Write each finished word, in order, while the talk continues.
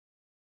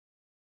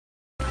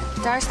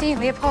Darcy,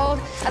 Leopold,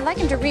 I'd like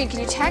him to read. Can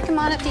you tag him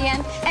on at the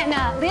end? And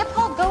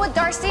Leopold, go with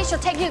Darcy. She'll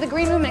take you to the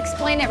green room and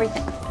explain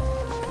everything.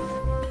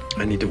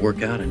 I need to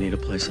work out. I need a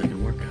place I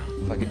can work out.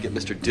 If I could get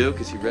Mr. Duke,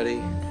 is he ready?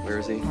 Where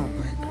is he? Oh,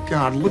 my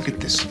God, look at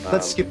this.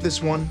 Let's skip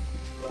this one.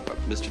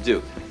 Mr.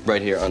 Duke,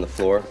 right here on the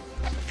floor.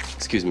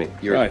 Excuse me.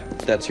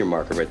 That's your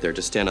marker right there.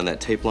 Just stand on that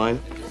tape line.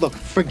 Look,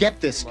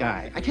 forget this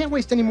guy. I can't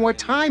waste any more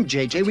time,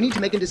 JJ. We need to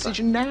make a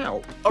decision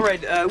now. All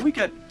right, we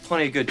got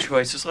plenty of good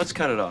choices. Let's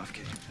cut it off,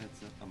 Kate.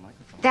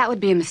 That would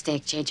be a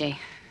mistake, JJ.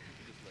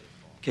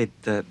 Kate,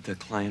 the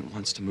client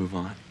wants to move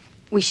on.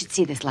 We should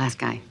see this last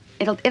guy.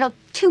 It'll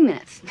 2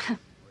 minutes.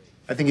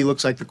 I think he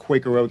looks like the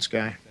Quaker Oats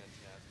guy.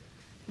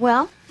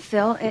 Well,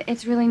 Phil,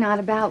 it's really not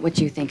about what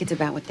you think. It's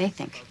about what they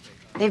think.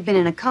 They've been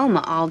in a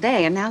coma all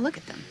day, and now look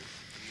at them.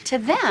 To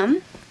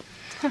them,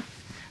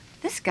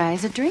 this guy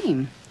is a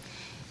dream.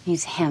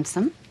 He's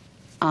handsome,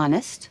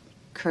 honest,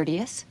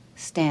 courteous,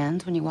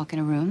 stands when you walk in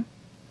a room,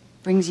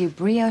 brings you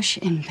brioche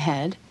in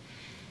bed.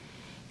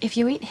 If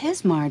you eat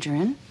his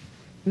margarine,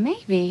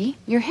 maybe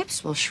your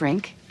hips will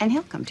shrink and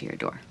he'll come to your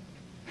door.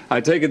 I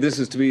take it this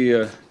is to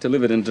be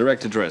delivered in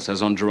direct address,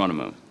 as on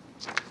Geronimo.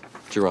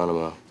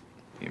 Geronimo.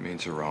 You mean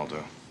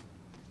Geraldo?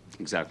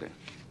 Exactly.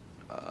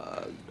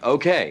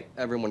 Okay.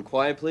 Everyone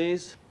quiet,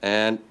 please.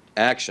 And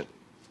action.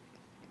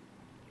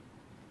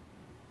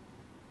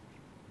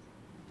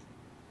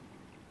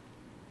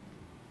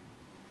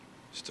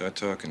 Start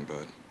talking,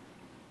 bud.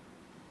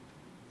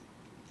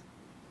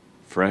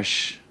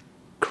 Fresh,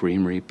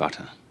 creamery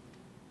butter.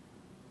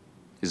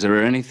 Is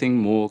there anything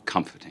more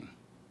comforting?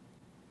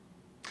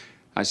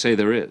 I say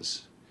there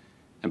is.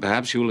 And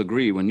perhaps you'll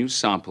agree when you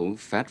sample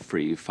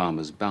fat-free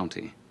Farmer's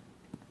Bounty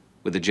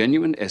with the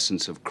genuine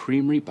essence of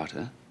creamery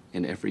butter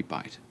in every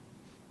bite.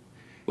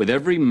 With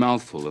every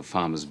mouthful of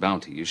Farmer's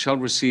Bounty, you shall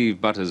receive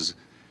butter's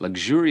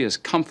luxurious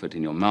comfort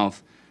in your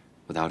mouth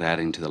without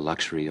adding to the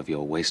luxury of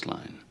your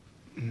waistline.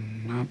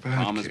 Not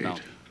bad, Farmer's Kate.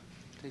 Bounty.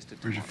 Taste it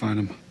Where'd you tomorrow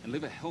find him? and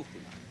live a healthy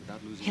life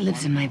without losing He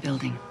lives in my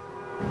building.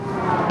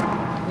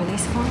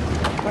 Release form?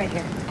 Right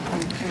here.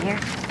 In here.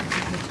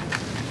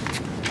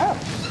 Oh.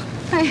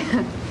 Hi.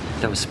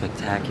 That was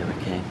spectacular,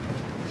 Kate.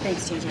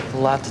 Thanks, JJ. A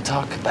lot to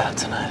talk about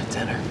tonight at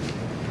dinner.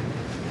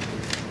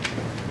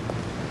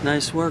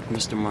 Nice work,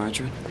 Mr.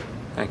 Margarine.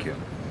 Thank you.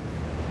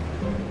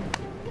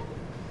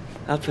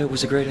 Outfit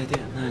was a great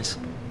idea. Nice.